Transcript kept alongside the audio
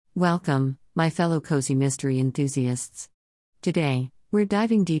Welcome, my fellow cozy mystery enthusiasts. Today, we're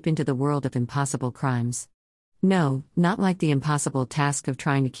diving deep into the world of impossible crimes. No, not like the impossible task of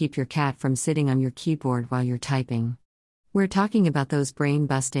trying to keep your cat from sitting on your keyboard while you're typing. We're talking about those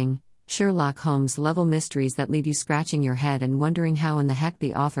brain-busting, Sherlock Holmes-level mysteries that leave you scratching your head and wondering how in the heck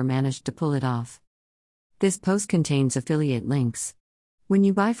the author managed to pull it off. This post contains affiliate links. When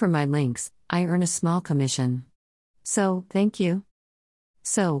you buy from my links, I earn a small commission. So, thank you.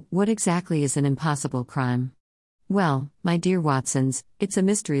 So, what exactly is an impossible crime? Well, my dear Watsons, it's a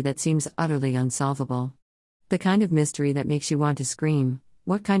mystery that seems utterly unsolvable. The kind of mystery that makes you want to scream,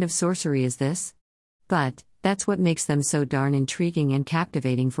 "What kind of sorcery is this?" But, that's what makes them so darn intriguing and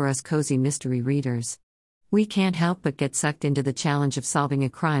captivating for us cozy mystery readers. We can't help but get sucked into the challenge of solving a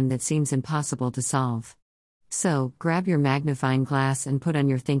crime that seems impossible to solve. So, grab your magnifying glass and put on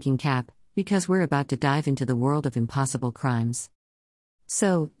your thinking cap, because we're about to dive into the world of impossible crimes.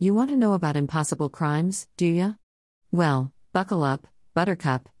 So, you want to know about impossible crimes, do ya? Well, buckle up,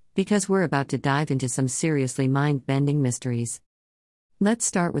 Buttercup, because we're about to dive into some seriously mind-bending mysteries. Let's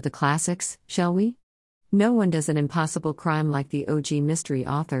start with the classics, shall we? No one does an impossible crime like the OG mystery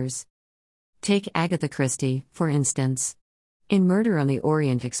authors. Take Agatha Christie, for instance. In Murder on the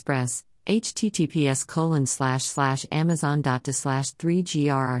Orient Express,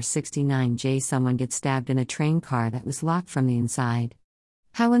 https://amazon.to/3grr69j someone gets stabbed in a train car that was locked from the inside.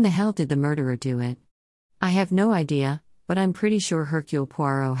 How in the hell did the murderer do it? I have no idea, but I'm pretty sure Hercule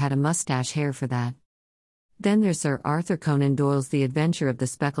Poirot had a mustache hair for that. Then there's Sir Arthur Conan Doyle's The Adventure of the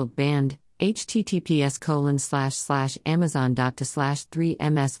Speckled Band,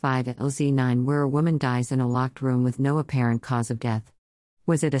 https://amazon.to/3ms5lz9 where a woman dies in a locked room with no apparent cause of death.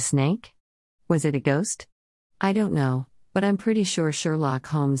 Was it a snake? Was it a ghost? I don't know, but I'm pretty sure Sherlock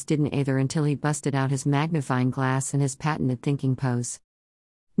Holmes didn't either until he busted out his magnifying glass and his patented thinking pose.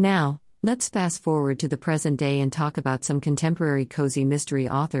 Now, let's fast forward to the present day and talk about some contemporary cozy mystery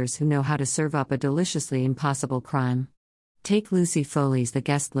authors who know how to serve up a deliciously impossible crime. Take Lucy Foley's The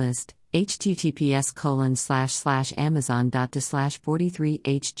Guest List,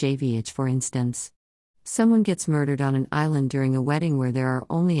 https://amazon.to/43hjvh for instance. Someone gets murdered on an island during a wedding where there are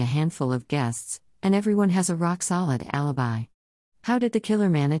only a handful of guests, and everyone has a rock-solid alibi. How did the killer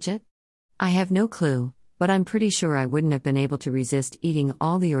manage it? I have no clue, but I'm pretty sure I wouldn't have been able to resist eating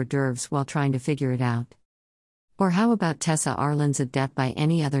all the hors d'oeuvres while trying to figure it out. Or how about Tessa Arlen's A Death by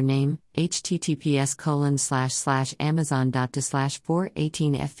Any Other Name,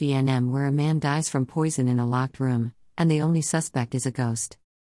 https://amazon.to/418fvnm where a man dies from poison in a locked room, and the only suspect is a ghost.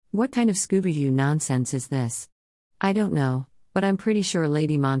 What kind of Scooby-Doo nonsense is this? I don't know, but I'm pretty sure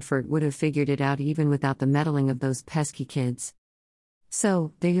Lady Montfort would have figured it out even without the meddling of those pesky kids.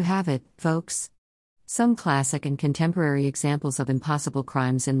 So, there you have it, folks. Some classic and contemporary examples of impossible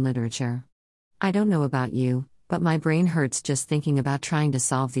crimes in literature. I don't know about you, but my brain hurts just thinking about trying to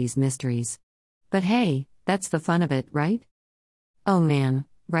solve these mysteries. But hey, that's the fun of it, right? Oh man,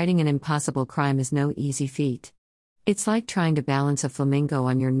 writing an impossible crime is no easy feat. It's like trying to balance a flamingo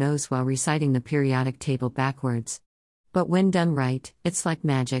on your nose while reciting the periodic table backwards. But when done right, it's like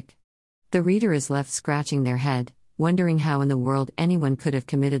magic. The reader is left scratching their head, wondering how in the world anyone could have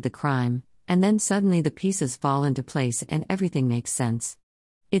committed the crime, and then suddenly the pieces fall into place and everything makes sense.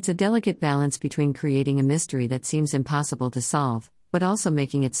 It's a delicate balance between creating a mystery that seems impossible to solve, but also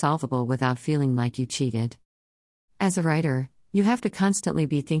making it solvable without feeling like you cheated. As a writer, you have to constantly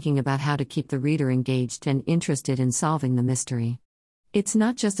be thinking about how to keep the reader engaged and interested in solving the mystery. It's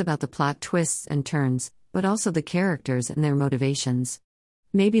not just about the plot twists and turns, but also the characters and their motivations.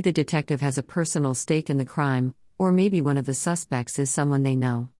 Maybe the detective has a personal stake in the crime, or maybe one of the suspects is someone they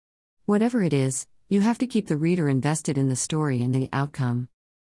know. Whatever it is, you have to keep the reader invested in the story and the outcome.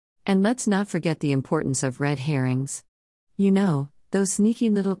 And let's not forget the importance of red herrings. You know, those sneaky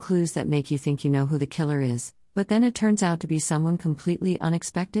little clues that make you think you know who the killer is, but then it turns out to be someone completely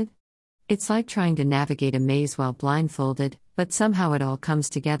unexpected? It's like trying to navigate a maze while blindfolded, but somehow it all comes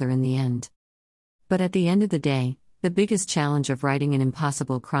together in the end. But at the end of the day, the biggest challenge of writing an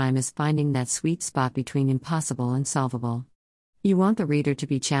impossible crime is finding that sweet spot between impossible and solvable. You want the reader to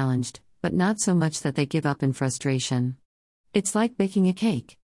be challenged, but not so much that they give up in frustration. It's like baking a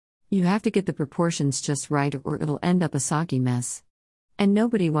cake. You have to get the proportions just right or it'll end up a soggy mess. And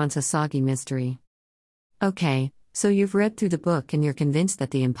nobody wants a soggy mystery. Okay, so you've read through the book and you're convinced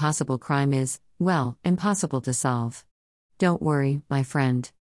that the impossible crime is, well, impossible to solve. Don't worry, my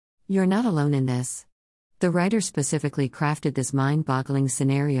friend. You're not alone in this. The writer specifically crafted this mind-boggling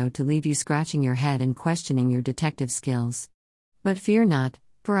scenario to leave you scratching your head and questioning your detective skills. But fear not,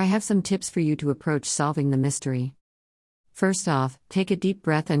 for I have some tips for you to approach solving the mystery. First off, take a deep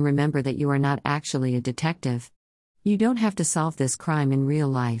breath and remember that you are not actually a detective. You don't have to solve this crime in real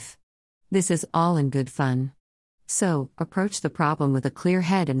life. This is all in good fun. So, approach the problem with a clear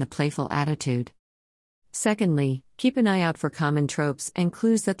head and a playful attitude. Secondly, keep an eye out for common tropes and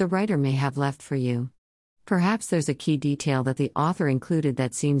clues that the writer may have left for you. Perhaps there's a key detail that the author included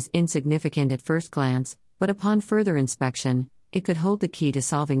that seems insignificant at first glance, but upon further inspection, it could hold the key to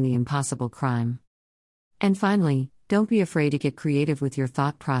solving the impossible crime. And finally, don't be afraid to get creative with your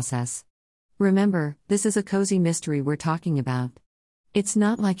thought process. Remember, this is a cozy mystery we're talking about. It's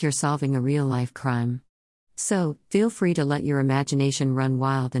not like you're solving a real-life crime. So, feel free to let your imagination run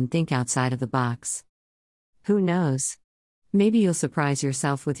wild and think outside of the box. Who knows? Maybe you'll surprise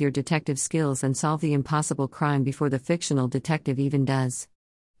yourself with your detective skills and solve the impossible crime before the fictional detective even does.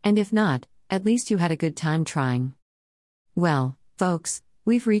 And if not, at least you had a good time trying. Well, folks,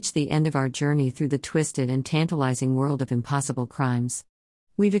 we've reached the end of our journey through the twisted and tantalizing world of impossible crimes.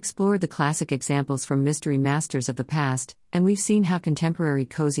 We've explored the classic examples from mystery masters of the past, and we've seen how contemporary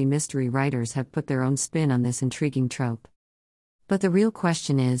cozy mystery writers have put their own spin on this intriguing trope. But the real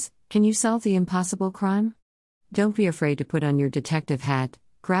question is, can you solve the impossible crime? Don't be afraid to put on your detective hat,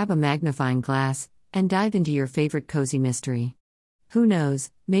 grab a magnifying glass, and dive into your favorite cozy mystery. Who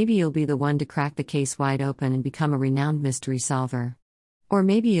knows, maybe you'll be the one to crack the case wide open and become a renowned mystery solver. Or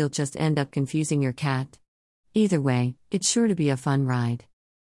maybe you'll just end up confusing your cat. Either way, it's sure to be a fun ride.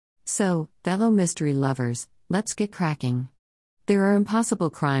 So, fellow mystery lovers, let's get cracking. There are impossible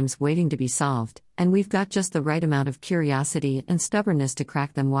crimes waiting to be solved, and we've got just the right amount of curiosity and stubbornness to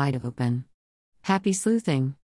crack them wide open. Happy sleuthing!